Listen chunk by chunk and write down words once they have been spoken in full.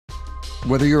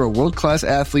Whether you're a world-class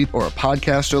athlete or a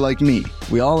podcaster like me,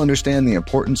 we all understand the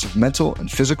importance of mental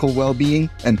and physical well-being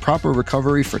and proper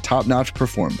recovery for top-notch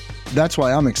performance. That's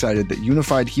why I'm excited that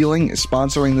Unified Healing is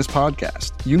sponsoring this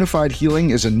podcast. Unified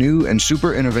Healing is a new and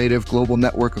super innovative global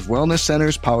network of wellness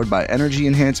centers powered by Energy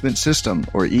Enhancement System,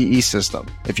 or EE System.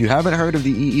 If you haven't heard of the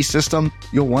EE System,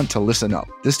 you'll want to listen up.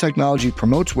 This technology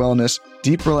promotes wellness,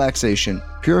 deep relaxation,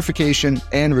 purification,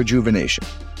 and rejuvenation.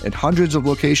 In hundreds of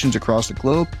locations across the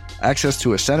globe, access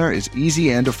to a center is easy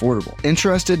and affordable.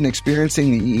 Interested in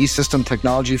experiencing the EE System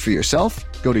technology for yourself?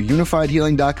 Go to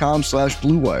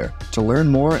unifiedhealing.com/bluewire to learn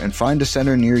more and find a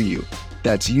center near you.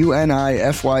 That's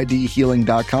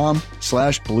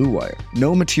unifydhealing.com/bluewire.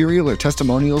 No material or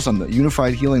testimonials on the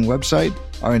Unified Healing website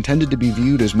are intended to be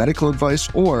viewed as medical advice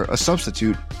or a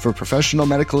substitute for professional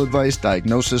medical advice,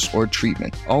 diagnosis, or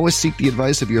treatment. Always seek the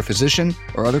advice of your physician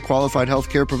or other qualified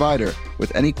healthcare provider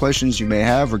with any questions you may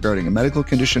have regarding a medical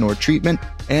condition or treatment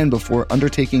and before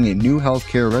undertaking a new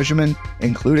healthcare regimen,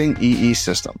 including EE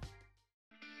System.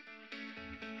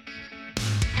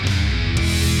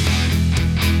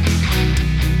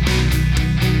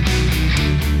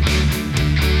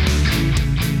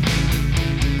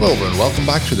 Hello everyone, welcome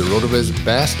back to the RotoViz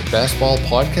Best Ball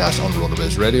Podcast on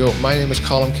RotoViz Radio. My name is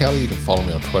Colin Kelly. You can follow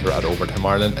me on Twitter at Overtime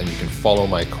Ireland, and you can follow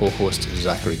my co-host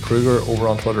Zachary Kruger over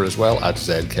on Twitter as well at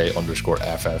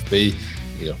ZK_FFB.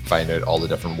 You'll find out all the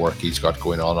different work he's got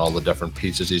going on, all the different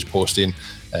pieces he's posting,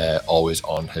 always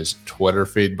on his Twitter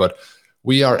feed. But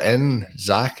we are in,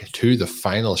 Zach, to the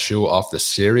final show of the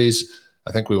series.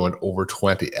 I think we went over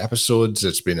 20 episodes.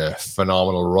 It's been a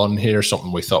phenomenal run here.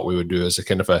 Something we thought we would do as a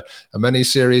kind of a mini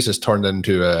series has turned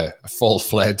into a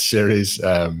full-fledged series.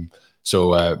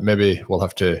 So maybe we'll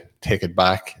have to take it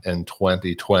back in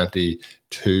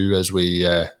 2022 as we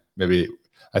maybe.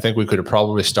 I think we could have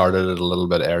probably started it a little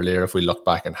bit earlier if we look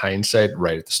back in hindsight,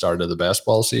 right at the start of the best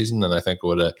ball season, and I think it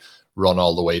would have run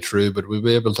all the way through. But we'll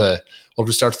be able to.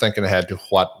 We'll start thinking ahead to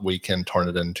what we can turn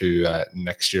it into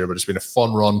next year. But it's been a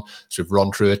fun run. So we've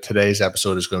run through it. Today's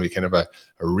episode is going to be kind of a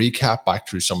recap back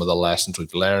through some of the lessons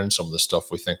we've learned, some of the stuff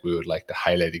we think we would like to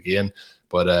highlight again.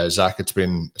 But Zach, it's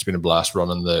been a blast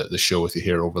running the show with you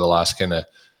here over the last kind of,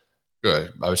 I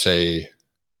would say,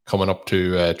 coming up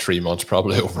to 3 months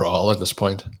probably overall at this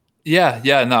point.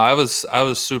 Yeah. No, I was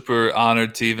super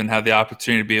honored to even have the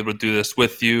opportunity to be able to do this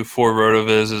with you for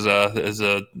RotoViz is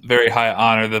a very high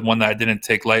honor, the one that I didn't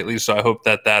take lightly. So I hope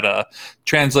that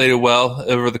translated well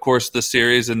over the course of the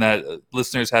series and that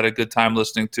listeners had a good time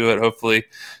listening to it. Hopefully,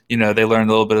 they learned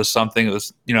a little bit of something. It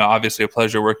was, obviously a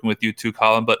pleasure working with you too,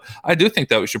 Colin, but I do think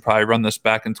that we should probably run this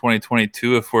back in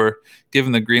 2022 if we're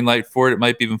given the green light for it. It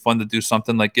might be even fun to do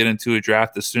something like get into a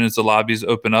draft as soon as the lobbies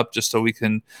open up, just so we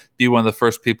can be one of the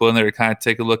first people in there to kind of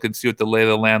take a look and see what the lay of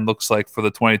the land looks like for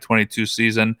the 2022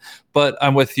 season. But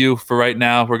I'm with you for right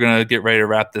now. We're going to get ready to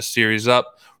wrap this series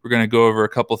up. We're going to go over a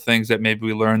couple things that maybe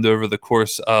we learned over the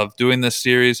course of doing this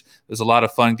series. It was a lot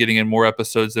of fun getting in more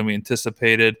episodes than we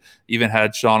anticipated. Even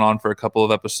had Sean on for a couple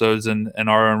of episodes in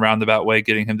our own roundabout way,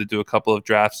 getting him to do a couple of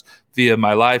drafts via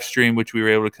my live stream, which we were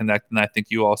able to connect. And I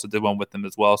think you also did one with him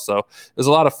as well. So it was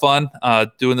a lot of fun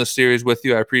doing this series with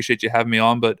you. I appreciate you having me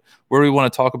on. But what do we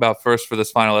want to talk about first for this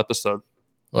final episode?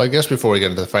 Well, I guess before we get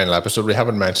into the final episode, we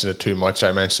haven't mentioned it too much.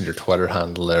 I mentioned your Twitter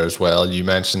handle there as well. You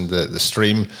mentioned the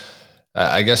stream.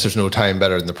 I guess there's no time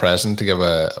better than the present to give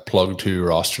a plug to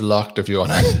Roster Locked if you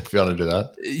want to do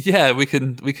that. Yeah, we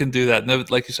can do that. No,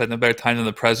 like you said, no better time than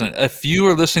the present. If you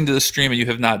are listening to the stream and you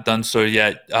have not done so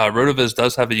yet, RotoViz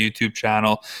does have a YouTube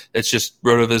channel. It's just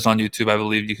RotoViz on YouTube. I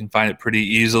believe you can find it pretty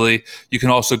easily. You can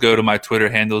also go to my Twitter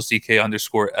handle,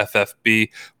 ZK_FFB,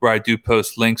 where I do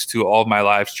post links to all of my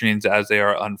live streams as they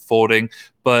are unfolding.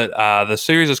 But the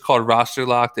series is called Roster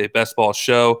Locked, a best ball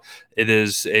show. It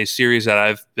is a series that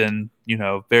I've been,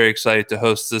 very excited to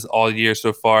host this all year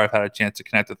so far. I've had a chance to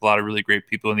connect with a lot of really great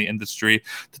people in the industry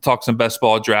to talk some best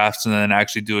ball drafts and then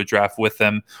actually do a draft with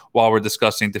them while we're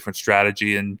discussing different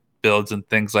strategy and builds and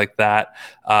things like that.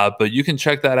 But you can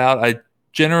check that out. I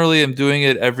generally am doing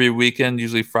it every weekend,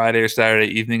 usually Friday or Saturday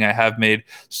evening. I have made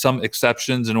some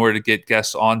exceptions in order to get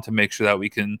guests on to make sure that we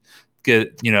can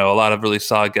get a lot of really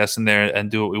solid guests in there and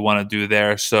do what we want to do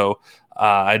there. So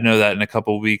I know that in a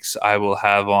couple of weeks I will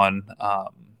have on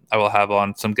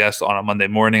some guests on a Monday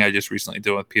morning. I just recently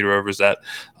did with Peter Overzet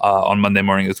on Monday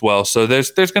morning as well. So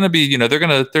there's going to be, they're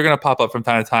going to pop up from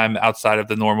time to time outside of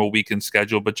the normal weekend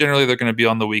schedule, but generally they're going to be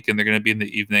on the weekend. They're going to be in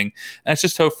the evening. And it's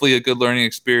just hopefully a good learning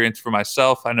experience for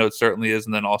myself. I know it certainly is.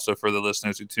 And then also for the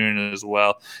listeners who tune in as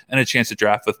well, and a chance to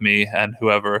draft with me and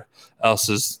whoever else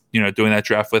is doing that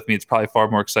draft with me. It's probably far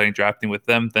more exciting drafting with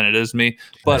them than it is me.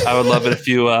 But I would love it if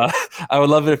you I would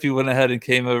love it if you went ahead and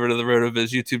came over to the RotoViz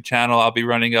YouTube channel. I'll be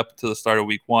running up to the start of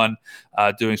week 1,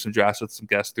 doing some drafts with some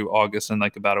guests through August and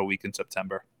like about a week in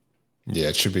September. Yeah,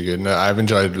 it should be good. No, I've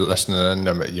enjoyed listening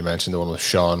in. You mentioned the one with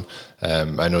Sean.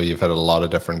 I know you've had a lot of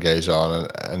different guys on,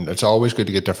 and it's always good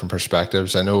to get different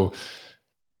perspectives. I know,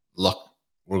 look,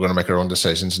 we're going to make our own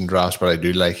decisions in drafts, but I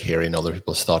do like hearing other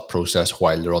people's thought process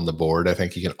while they're on the board. I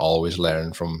think you can always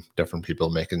learn from different people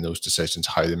making those decisions,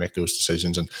 how they make those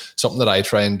decisions. And something that I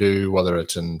try and do, whether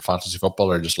it's in fantasy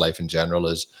football or just life in general,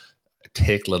 is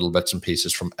take little bits and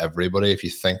pieces from everybody. If you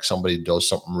think somebody does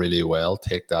something really well,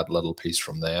 take that little piece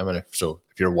from them. And if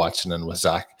you're watching in with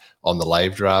Zach on the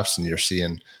live drafts and you're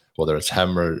seeing whether it's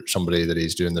him or somebody that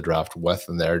he's doing the draft with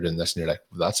and they're doing this and you're like,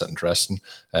 well, that's interesting.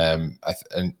 And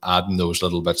adding those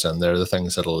little bits in there, the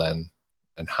things that'll then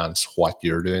enhance what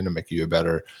you're doing and make you a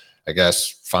better, I guess,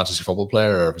 fantasy football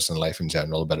player, or if it's in life in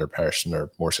general, a better person or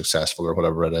more successful or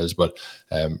whatever it is. But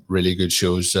really good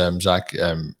shows, Zach.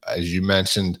 As you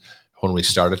mentioned, when we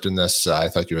started doing this, I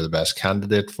thought you were the best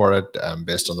candidate for it,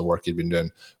 based on the work you've been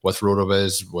doing with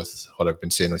RotoViz, with what I've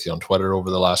been seeing with you on Twitter over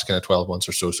the last kind of 12 months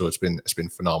or so. So it's been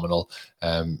phenomenal,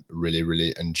 really,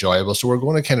 really enjoyable. So we're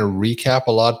going to kind of recap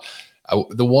a lot.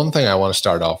 The one thing I want to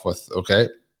start off with, okay,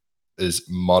 is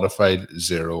Modified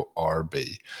Zero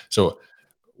RB. So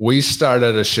we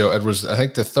started a show. It was, I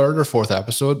think, the 3rd or 4th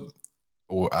episode.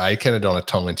 I kind of done a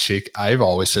tongue in cheek. I've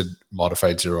always said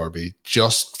Modified Zero RB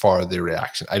just for the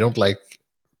reaction. I don't like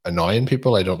annoying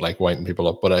people. I don't like winding people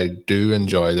up, but I do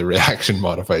enjoy the reaction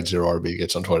Modified Zero RB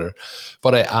gets on Twitter.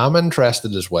 But I am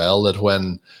interested as well that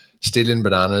when Stealing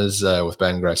Bananas with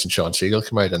Ben Gretz and Sean Siegel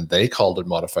came out and they called it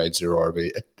Modified Zero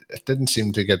RB, it didn't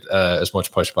seem to get as much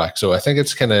pushback. So I think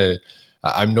it's kind of,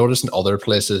 I'm noticing other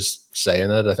places saying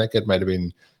it. I think it might have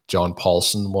been John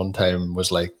Paulson one time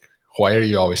was like, why are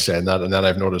you always saying that? And then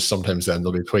I've noticed sometimes then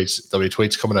there'll be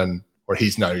tweets coming in where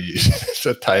he's now using it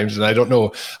at times. And I don't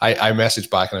know. I messaged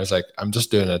back and I was like, I'm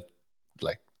just doing it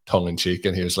like tongue in cheek.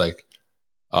 And he was like,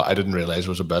 oh, I didn't realize it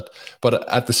was a bit. But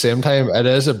at the same time, it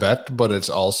is a bit, but it's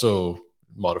also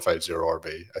Modified Zero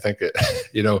RB. I think it,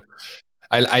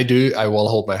 I will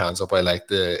hold my hands up. I like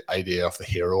the idea of the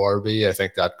hero RB. I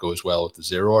think that goes well with the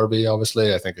zero RB,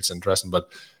 obviously. I think it's interesting,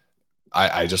 but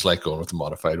I just like going with the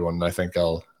modified one. I think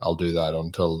I'll do that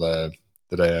until the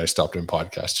day I stop doing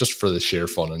podcasts, just for the sheer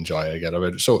fun and joy I get of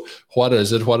it. So what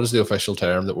is it? What is the official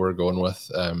term that we're going with?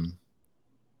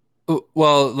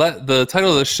 Well, the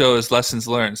title of the show is Lessons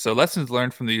Learned. So lessons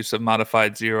learned from the use of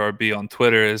Modified Zero RB on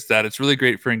Twitter is that it's really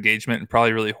great for engagement and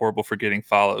probably really horrible for getting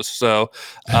follows. So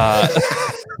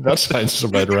that sounds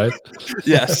about right.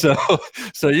 Yeah.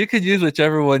 So you could use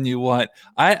whichever one you want.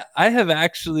 I have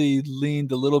actually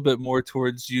leaned a little bit more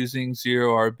towards using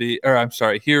Hero RB,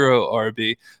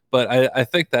 but I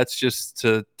think that's just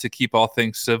to keep all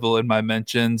things civil in my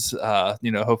mentions.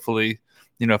 Hopefully,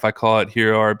 if I call it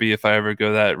Hero RB, if I ever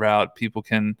go that route, people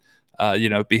can,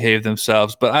 behave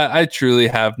themselves. But I truly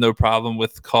have no problem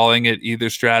with calling it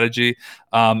either strategy.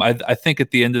 I think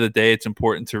at the end of the day, it's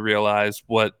important to realize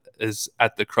what is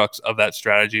at the crux of that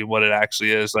strategy and what it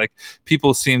actually is. Like,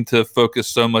 people seem to focus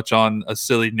so much on a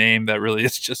silly name that really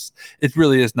it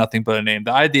really is nothing but a name.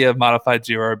 The idea of Modified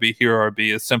Zero RB, Hero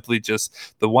RB is simply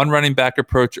just the one running back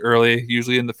approach early,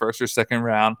 usually in the 1st or 2nd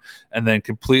round, and then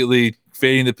completely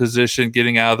fading the position,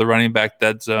 getting out of the running back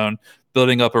dead zone,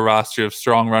 building up a roster of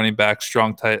strong running backs,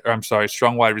 strong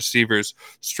wide receivers,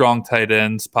 strong tight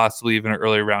ends, possibly even an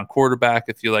early round quarterback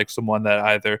if you like someone that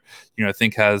either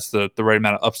think has the right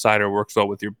amount of upside or works well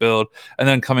with your build, and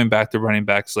then coming back to running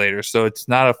backs later. So it's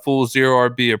not a full zero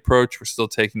RB approach. We're still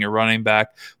taking a running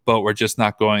back, but we're just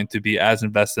not going to be as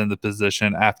invested in the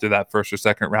position after that 1st or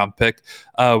 2nd round pick.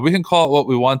 We can call it what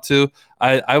we want to.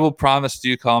 I will promise to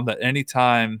you, Colm, that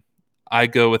anytime I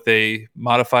go with a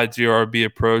Modified Zero RB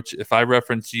approach, if I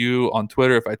reference you on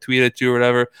Twitter, if I tweet at you or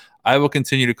whatever, I will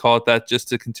continue to call it that just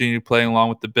to continue playing along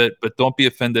with the bit. But don't be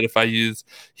offended if I use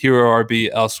Hero RB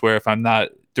elsewhere if I'm not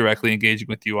directly engaging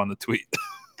with you on the tweet.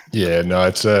 Yeah, no,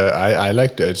 it's I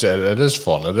like it. It is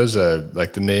fun. It is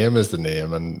like the name is the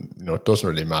name, and it doesn't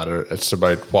really matter. It's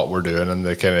about what we're doing and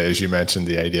the kind of, as you mentioned,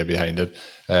 the idea behind it.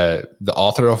 The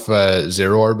author of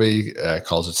Zero RB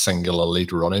calls it single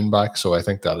elite running back, so I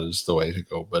think that is the way to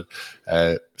go. But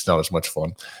it's not as much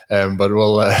fun. But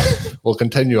we'll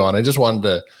continue on. I just wanted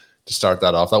to start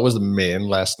that off. That was the main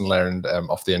lesson learned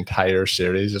of the entire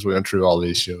series as we went through all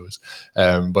these shows.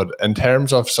 But in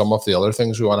terms of some of the other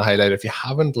things we want to highlight, if you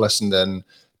haven't listened in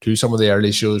to some of the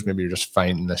early shows. Maybe you're just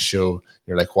finding this show,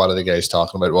 you're like, what are the guys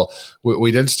talking about? Well,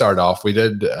 we did start off.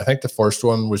 I think the first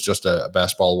one was just a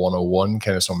Baseball 101,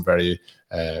 kind of some very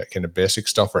kind of basic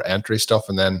stuff or entry stuff.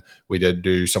 And then we did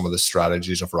do some of the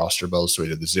strategies of roster builds. So we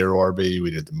did the Zero RB,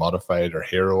 we did the Modified or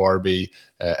Hero RB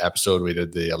episode, we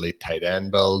did the Elite Tight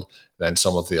End build. Then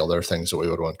some of the other things that we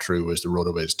would went through was the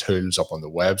RotoViz tools up on the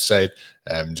website,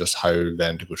 just how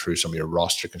then to go through some of your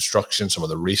roster construction. Some of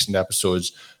the recent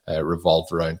episodes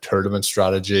revolved around tournament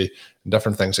strategy and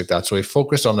different things like that. So we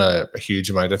focused on a huge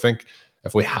amount. I think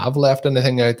if we have left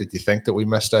anything out that you think that we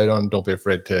missed out on, don't be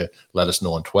afraid to let us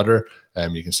know on Twitter.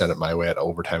 You can send it my way at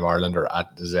Overtime Ireland or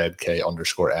at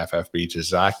ZK_FFB to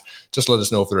Zach. Just let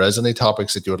us know if there is any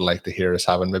topics that you would like to hear us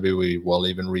having. Maybe we will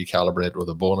even recalibrate with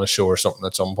a bonus show or something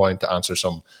at some point to answer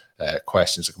some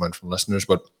questions that come in from listeners.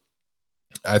 But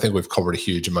I think we've covered a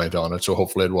huge amount on it, so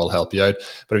hopefully it will help you out.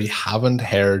 But if you haven't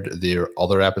heard the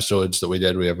other episodes that we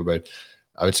did, we have about,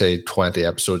 I would say, 20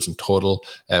 episodes in total.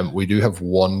 We do have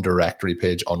one directory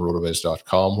page on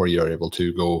rotoviz.com where you're able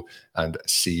to go and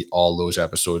see all those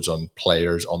episodes on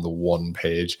players on the one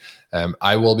page.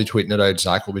 I will be tweeting it out.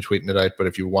 Zach will be tweeting it out. But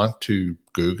if you want to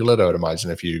Google it, I would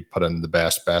imagine if you put in the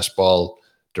best baseball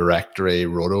directory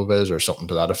RotoViz or something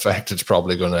to that effect, it's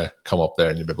probably going to come up there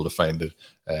and you'll be able to find it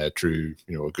through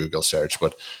a Google search.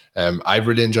 But I've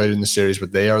really enjoyed it in the series,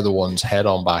 but they are the ones. Head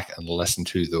on back and listen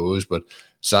to those. But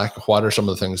Zach, what are some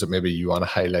of the things that maybe you want to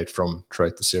highlight from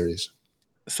throughout the series?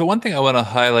 So one thing I want to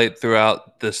highlight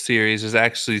throughout the series is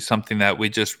actually something that we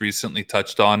just recently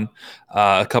touched on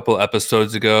a couple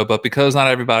episodes ago, but because not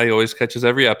everybody always catches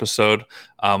every episode,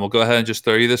 we'll go ahead and just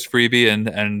throw you this freebie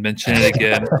and mention it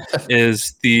again,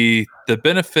 is the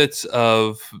benefits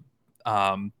of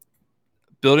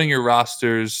building your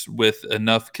rosters with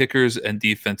enough kickers and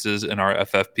defenses in our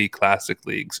FFP Classic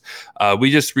leagues.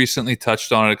 We just recently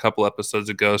touched on it a couple episodes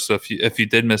ago. So if you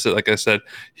did miss it, like I said,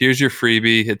 here's your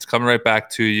freebie. It's coming right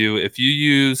back to you. If you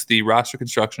use the Roster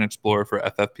Construction Explorer for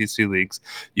FFPC leagues,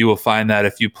 you will find that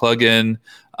if you plug in,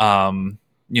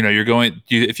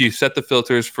 if you set the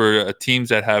filters for teams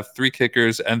that have 3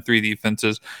 kickers and 3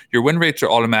 defenses, your win rates are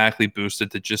automatically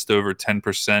boosted to just over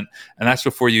 10%. And that's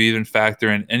before you even factor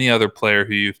in any other player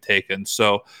who you've taken.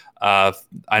 So I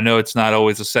know it's not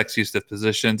always the sexiest of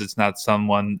positions. It's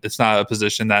not a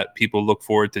position that people look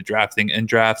forward to drafting in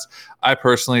drafts. I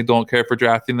personally don't care for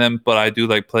drafting them, but I do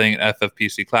like playing an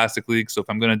FFPC Classic League. So if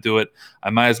I'm going to do it, I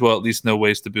might as well at least know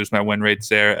ways to boost my win rates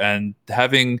there. And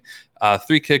having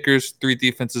 3 kickers, 3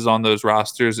 defenses on those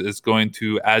rosters is going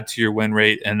to add to your win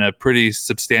rate in a pretty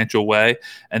substantial way.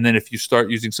 And then if you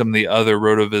start using some of the other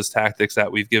RotoViz tactics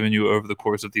that we've given you over the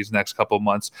course of these next couple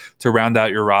months to round out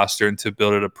your roster and to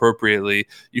build it appropriately,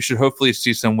 you should hopefully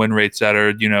see some win rates that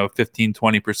are, 15,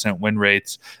 20% win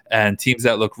rates and teams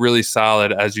that look really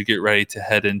solid as you get ready to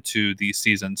head into the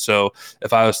season. So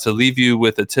if I was to leave you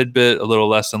with a tidbit, a little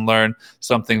lesson learned,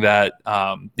 something that,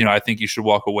 I think you should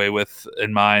walk away with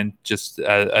in mind, just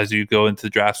as you go into the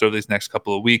drafts over these next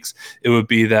couple of weeks, it would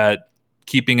be that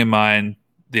keeping in mind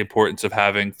the importance of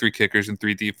having 3 kickers and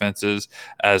 3 defenses,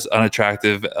 as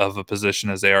unattractive of a position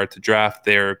as they are to draft,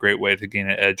 they are a great way to gain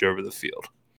an edge over the field.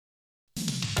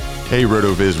 Hey,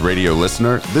 RotoViz radio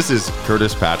listener, this is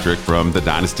Curtis Patrick from the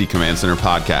Dynasty Command Center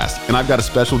podcast, and I've got a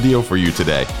special deal for you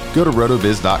today. Go to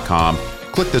rotoviz.com,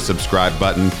 click the subscribe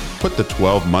button, put the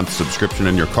 12-month subscription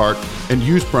in your cart, and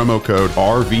use promo code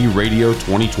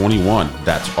RVRadio2021.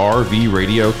 That's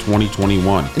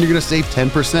RVRadio2021, and you're going to save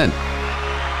 10%.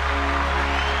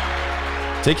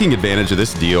 Taking advantage of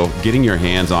this deal, getting your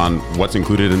hands on what's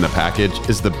included in the package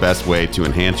is the best way to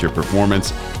enhance your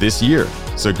performance this year.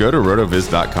 So go to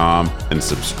rotoviz.com and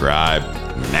subscribe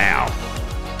now.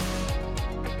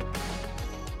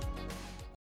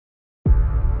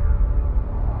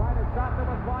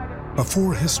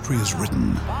 Before history is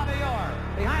written,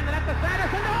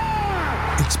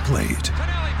 it's played.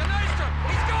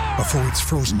 Before it's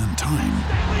frozen in time,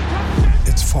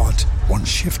 it's fought one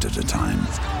shift at a time.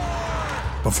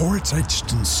 Before it's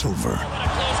etched in silver,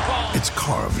 it's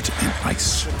carved in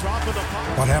ice.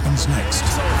 What happens next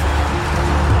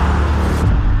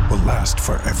will last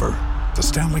forever. The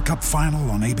Stanley Cup Final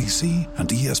on ABC and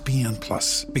ESPN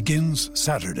Plus begins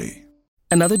Saturday.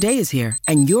 Another day is here,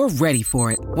 and you're ready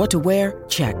for it. What to wear?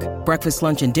 Check. Breakfast,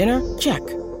 lunch, and dinner? Check.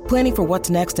 Planning for what's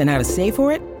next and how to save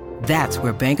for it? That's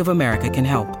where Bank of America can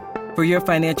help. For your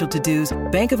financial to-dos,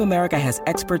 Bank of America has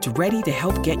experts ready to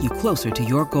help get you closer to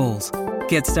your goals.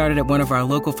 Get started at one of our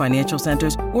local financial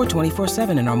centers or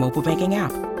 24/7 in our mobile banking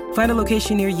app. Find a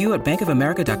location near you at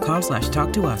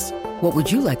bankofamerica.com/talktous. What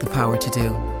would you like the power to do?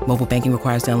 Mobile banking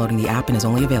requires downloading the app and is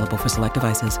only available for select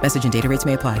devices. Message and data rates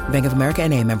may apply. Bank of America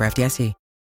N.A., member FDIC.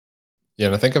 Yeah,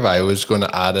 and I think if I was going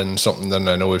to add in something, then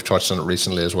I know we've touched on it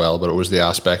recently as well, but it was the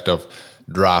aspect of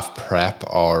draft prep,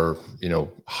 or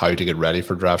how to get ready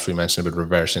for drafts. We mentioned about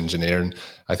reverse engineering.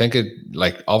 I think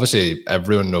obviously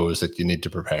everyone knows that you need to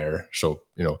prepare. So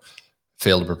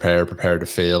fail to prepare to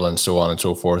fail, and so on and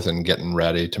so forth, and getting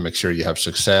ready to make sure you have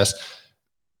success.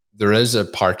 There is a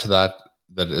part to that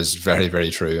is very, very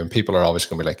true. And people are always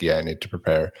going to be like, yeah, I need to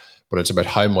prepare. But it's about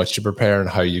how much you prepare and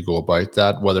how you go about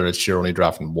that, whether it's you're only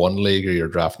drafting one league or you're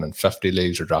drafting in 50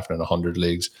 leagues or drafting in 100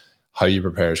 leagues. How you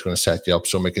prepare is going to set you up.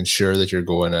 So making sure that you're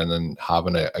going in and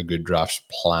having a good drafts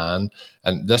plan.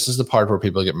 And this is the part where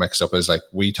people get mixed up, is like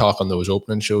we talk on those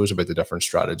opening shows about the different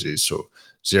strategies. So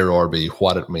zero RB,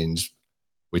 what it means.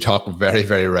 We talk very,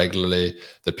 very regularly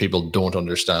that people don't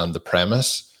understand the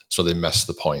premise, so they miss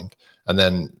the point. And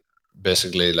then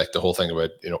basically like the whole thing about,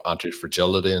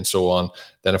 anti-fragility and so on.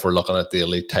 Then if we're looking at the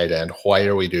elite tight end, why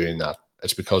are we doing that?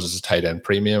 It's because it's a tight end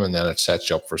premium, and then it sets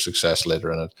you up for success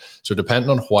later in it. So depending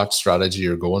on what strategy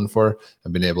you're going for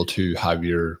and being able to have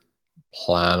your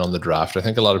plan on the draft. I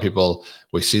think a lot of people,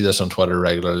 we see this on Twitter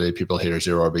regularly, people hear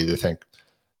zero RB, they think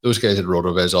those guys at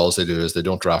RotoViz, all they do is they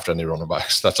don't draft any running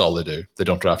backs. That's all they do. They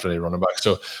don't draft any running backs.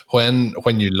 So when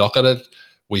you look at it,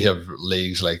 we have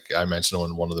leagues like I mentioned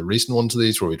on one of the recent ones of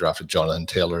these where we drafted Jonathan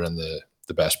Taylor in the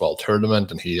best ball tournament,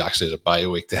 and he actually had a bye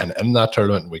week then in that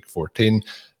tournament in week 14.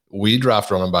 We draft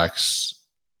running backs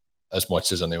as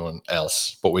much as anyone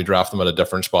else, but we draft them at a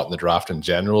different spot in the draft in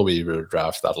general. We either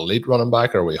draft that elite running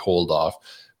back or we hold off.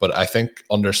 But I think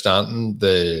understanding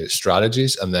the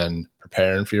strategies and then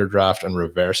preparing for your draft and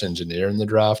reverse engineering the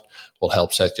draft will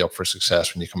help set you up for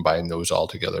success when you combine those all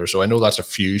together. So I know that's a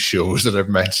few shows that I've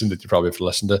mentioned that you probably have to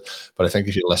listen to, but I think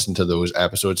if you listen to those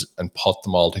episodes and put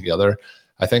them all together,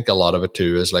 I think a lot of it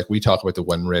too is like we talk about the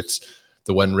win rates.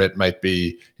 The win rate might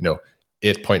be,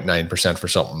 8.9% for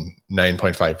something,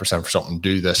 9.5% for something.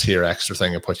 Do this here extra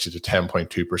thing, it puts you to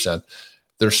 10.2%.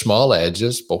 They're small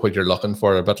edges, but what you're looking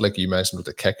for, a bit like you mentioned with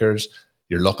the kickers,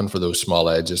 you're looking for those small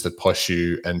edges that push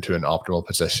you into an optimal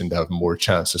position to have more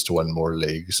chances to win more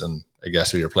leagues. And I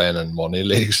guess if you're playing in money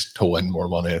leagues, to win more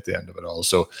money at the end of it all.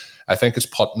 So I think it's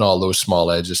putting all those small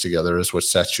edges together is what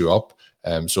sets you up.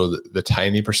 So the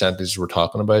tiny percentages we're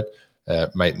talking about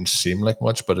mightn't seem like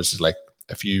much, but it's like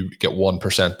if you get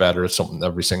 1% better at something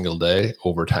every single day,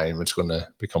 over time, it's going to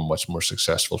become much more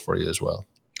successful for you as well.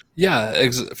 Yeah,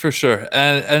 for sure.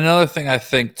 And another thing I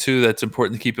think too that's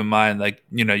important to keep in mind, like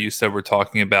you said, we're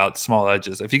talking about small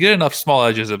edges. If you get enough small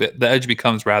edges, the edge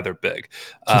becomes rather big.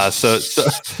 So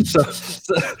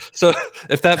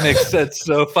if that makes sense.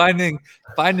 So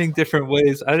finding different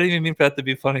ways. I didn't even mean for that to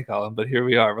be funny, Colin, but here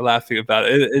we are. We're laughing about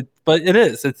it. But it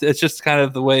is. It's just kind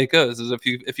of the way it goes. Is if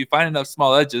you find enough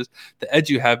small edges, the edge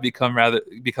you have becomes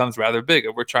rather big.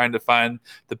 And we're trying to find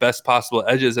the best possible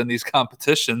edges in these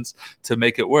competitions to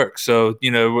make it work. So,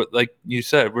 like you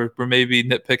said, we're maybe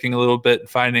nitpicking a little bit and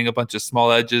finding a bunch of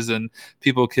small edges, and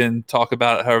people can talk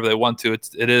about it however they want to.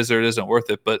 It is or it isn't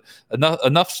worth it. But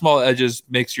enough small edges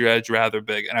makes your edge rather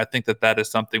big. And I think that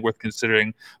is something worth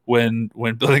considering when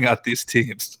building out these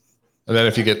teams. And then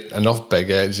if you get enough big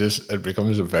edges, it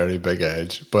becomes a very big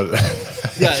edge. But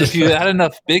yeah, if you add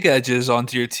enough big edges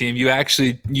onto your team, you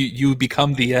actually you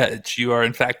become the edge. You are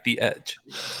in fact the edge.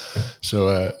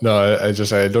 So no,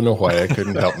 I don't know why I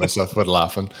couldn't help myself but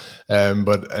laughing.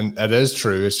 But it is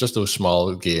true. It's just those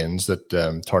small gains that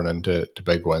turn into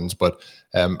big wins. But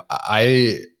I'm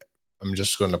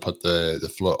just going to put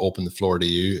the floor, open the floor to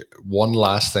you. One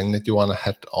last thing that you want to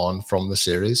hit on from the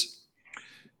series?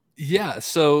 Yeah.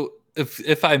 So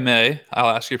if I may,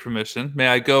 I'll ask your permission. May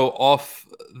I go off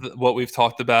what we've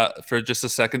talked about for just a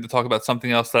second to talk about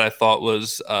something else that I thought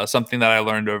was something that I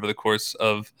learned over the course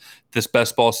of this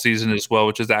best ball season as well,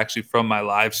 which is actually from my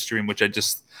live stream, which I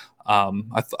just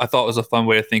I thought was a fun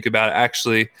way to think about it.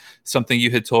 Actually, something you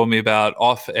had told me about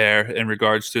off air in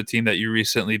regards to a team that you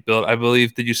recently built. I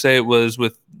believe, did you say it was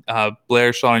with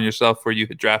Blair, Sean, and yourself, where you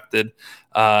had drafted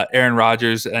Aaron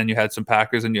Rodgers and you had some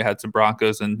Packers and you had some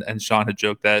Broncos, and Sean had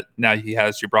joked that now he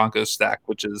has your Broncos stack,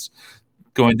 which is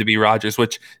going to be Rodgers,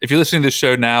 which if you're listening to the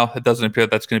show now, it doesn't appear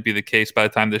that's going to be the case by the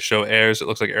time this show airs. It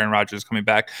looks like Aaron Rodgers is coming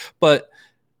back. But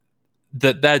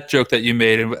that joke that you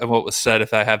made and what was said,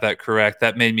 if I have that correct,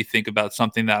 that made me think about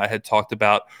something that I had talked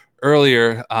about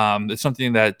earlier. It's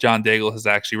something that John Daigle has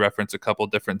actually referenced a couple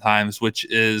different times, which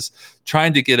is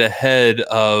trying to get ahead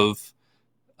of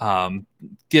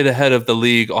the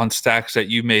league on stacks that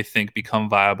you may think become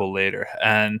viable later.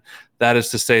 And that is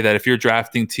to say that if you're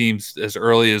drafting teams as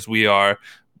early as we are,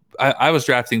 I was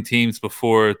drafting teams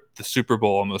before the Super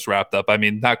Bowl almost wrapped up. I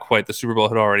mean, not quite. The Super Bowl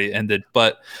had already ended,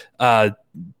 but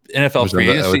NFL free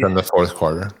agency. It was in the fourth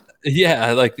quarter.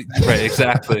 Yeah, like right,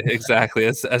 exactly.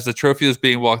 As the trophy was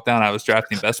being walked down, I was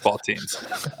drafting best ball teams,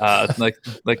 like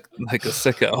a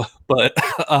sicko. But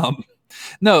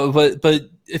no, but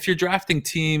if you're drafting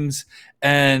teams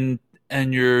and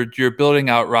you're building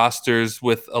out rosters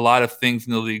with a lot of things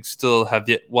in the league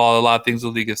while a lot of things in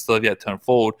the league still have yet to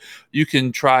unfold, you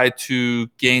can try to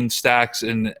gain stacks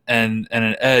and an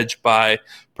edge by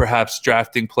perhaps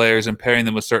drafting players and pairing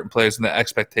them with certain players in the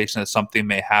expectation that something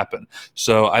may happen.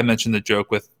 So I mentioned the joke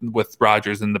with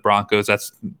Rodgers and the Broncos.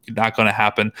 That's not going to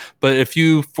happen. But if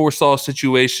you foresaw a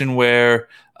situation where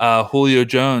Julio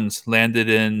Jones landed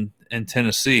in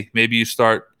Tennessee, maybe you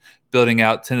start building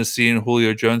out Tennessee and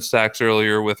Julio Jones stacks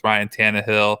earlier with Ryan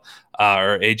Tannehill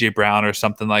or AJ Brown or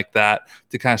something like that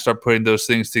to kind of start putting those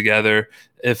things together.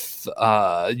 If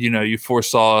you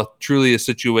foresaw truly a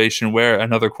situation where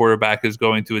another quarterback is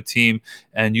going to a team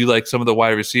and you like some of the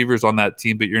wide receivers on that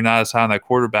team, but you're not as high on that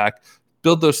quarterback,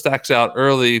 build those stacks out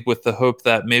early with the hope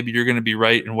that maybe you're going to be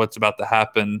right and what's about to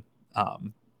happen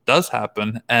does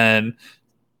happen. And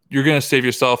you're going to save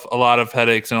yourself a lot of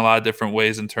headaches in a lot of different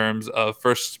ways in terms of,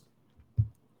 first,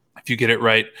 if you get it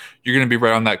right, you're going to be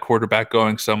right on that quarterback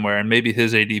going somewhere, and maybe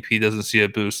his ADP doesn't see a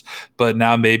boost. But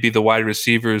now maybe the wide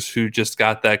receivers who just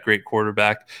got that great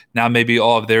quarterback, now maybe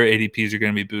all of their ADPs are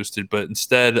going to be boosted. But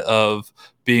instead of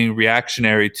being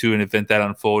reactionary to an event that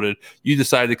unfolded, you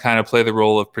decided to kind of play the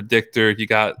role of predictor. You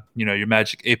got, your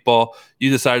magic 8-ball.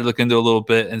 You decided to look into a little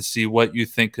bit and see what you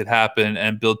think could happen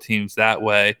and build teams that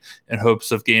way in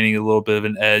hopes of gaining a little bit of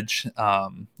an edge,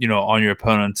 on your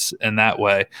opponents in that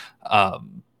way.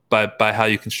 By how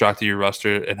you constructed your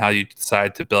roster and how you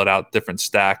decide to build out different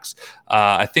stacks.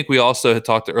 I think we also had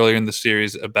talked earlier in the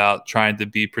series about trying to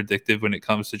be predictive when it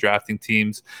comes to drafting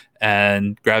teams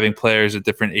and grabbing players at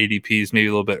different ADPs, maybe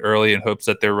a little bit early in hopes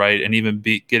that they're right and even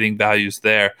getting values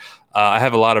there. I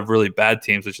have a lot of really bad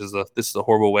teams, this is a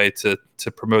horrible way to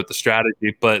promote the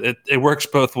strategy, but it works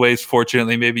both ways.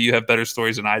 Fortunately, maybe you have better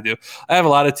stories than I do. I have a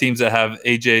lot of teams that have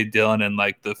AJ Dillon in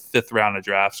like the 5th round of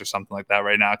drafts or something like that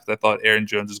right now because I thought Aaron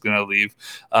Jones was going to leave.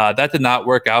 That did not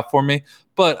work out for me,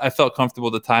 but I felt comfortable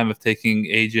at the time of taking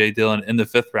AJ Dillon in the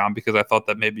 5th round because I thought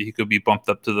that maybe he could be bumped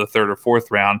up to the 3rd or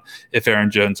 4th round if Aaron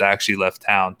Jones actually left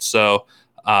town. So,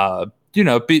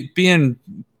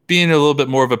 being a little bit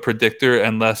more of a predictor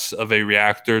and less of a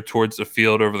reactor towards the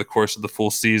field over the course of the full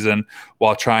season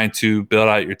while trying to build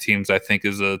out your teams, I think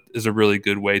is a really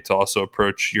good way to also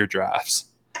approach your drafts.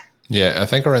 Yeah, I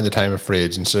think around the time of free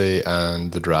agency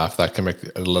and the draft, that can make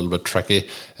it a little bit tricky.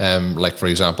 Like, for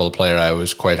example, a player I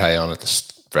was quite high on at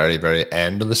the very, very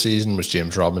end of the season was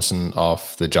James Robinson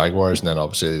off the Jaguars, and then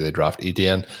obviously they draft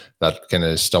Etienne. That kind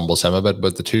of stumbles him a bit.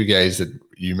 But the two guys that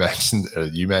you mentioned are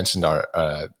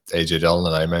AJ Dillon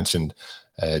and I mentioned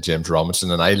James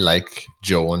Robinson, and I like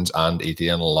Jones and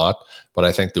Etienne a lot, but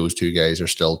I think those two guys are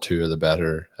still two of the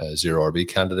better zero RB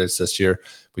candidates this year.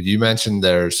 But you mentioned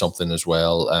there's something as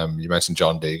well. You mentioned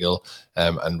John Daigle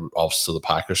and also the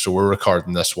Packers. So we're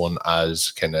recording this one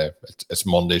as it's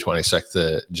Monday, 26th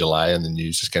of July, and the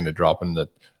news is kind of dropping that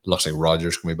it looks like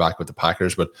Rodgers can be back with the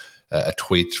Packers. But a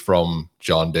tweet from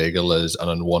John Daigle is, and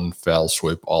in one fell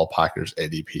swoop, all Packers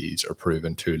ADPs are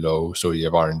proven too low. So you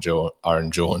have Aaron Jones,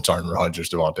 Aaron Rodgers,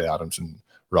 Devontae Adams, and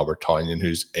Robert Tonyan,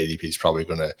 whose ADP is probably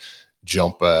going to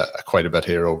jump quite a bit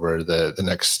here over the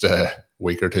next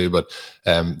week or two. But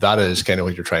that is kind of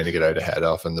what you're trying to get out ahead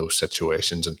of in those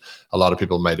situations. And a lot of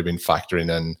people might have been factoring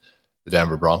in the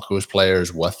Denver Broncos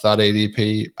players with that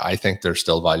ADP. I think there's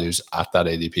still values at that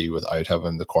ADP without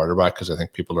having the quarterback, because I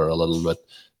think people are a little bit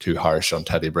too harsh on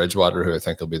Teddy Bridgewater, who I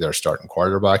think will be their starting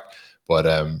quarterback. But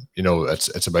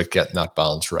it's about getting that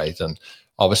balance right. And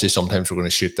obviously sometimes we're going to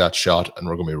shoot that shot and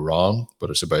we're going to be wrong, but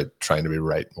it's about trying to be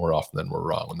right more often than we're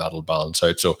wrong, and that'll balance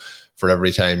out. So for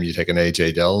every time you take an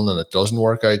AJ Dillon and it doesn't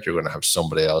work out, you're going to have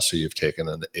somebody else who you've taken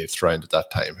in the 8th round at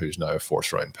that time who's now a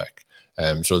 4th round pick.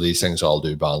 So these things all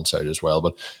do balance out as well.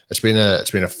 But it's been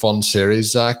a fun series,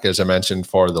 Zach. As I mentioned,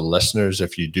 for the listeners,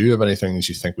 if you do have any things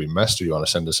you think we missed or you want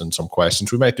to send us in some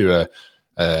questions, we might do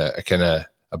a kind of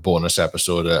a bonus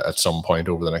episode at some point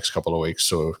over the next couple of weeks.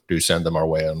 So do send them our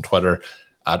way on Twitter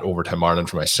at Overtime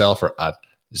Ireland for myself, or at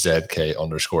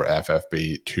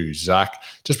ZK_FFB to Zach.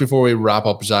 Just before we wrap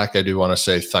up, Zach, I do want to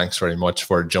say thanks very much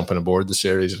for jumping aboard the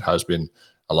series. It has been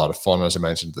a lot of fun, as I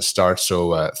mentioned at the start.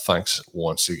 So thanks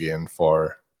once again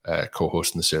for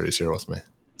co-hosting the series here with me.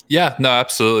 Yeah, no,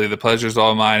 absolutely. The pleasure's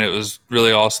all mine. It was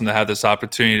really awesome to have this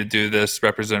opportunity to do this,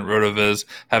 represent RotoViz,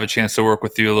 have a chance to work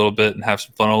with you a little bit and have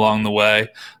some fun along the way.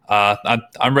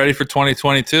 I'm ready for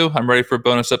 2022. I'm ready for a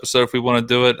bonus episode if we want to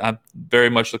do it. I'm very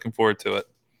much looking forward to it.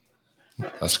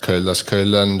 That's cool.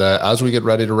 And as we get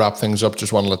ready to wrap things up,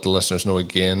 just want to let the listeners know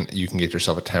again, you can get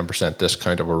yourself a 10%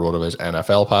 discount of a RotoViz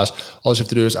NFL pass. All you have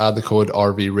to do is add the code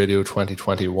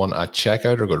RVRadio2021 at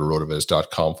checkout, or go to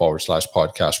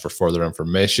rotoviz.com/podcast for further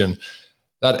information.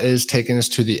 That is taking us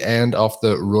to the end of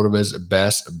the RotoViz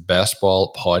Best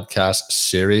Ball podcast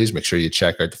series. Make sure you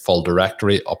check out the full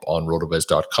directory up on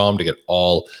rotoviz.com to get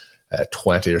all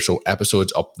 20 or so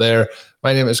episodes up there.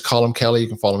 My name is Colin Kelly. You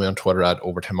can follow me on Twitter at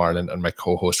Overtime Ireland, and my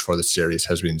co-host for the series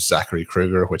has been Zachary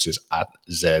Kruger, which is at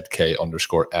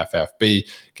ZK_FFB.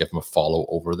 Give him a follow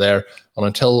over there. And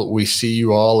until we see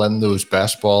you all in those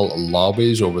best ball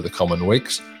lobbies over the coming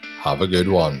weeks, have a good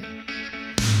one.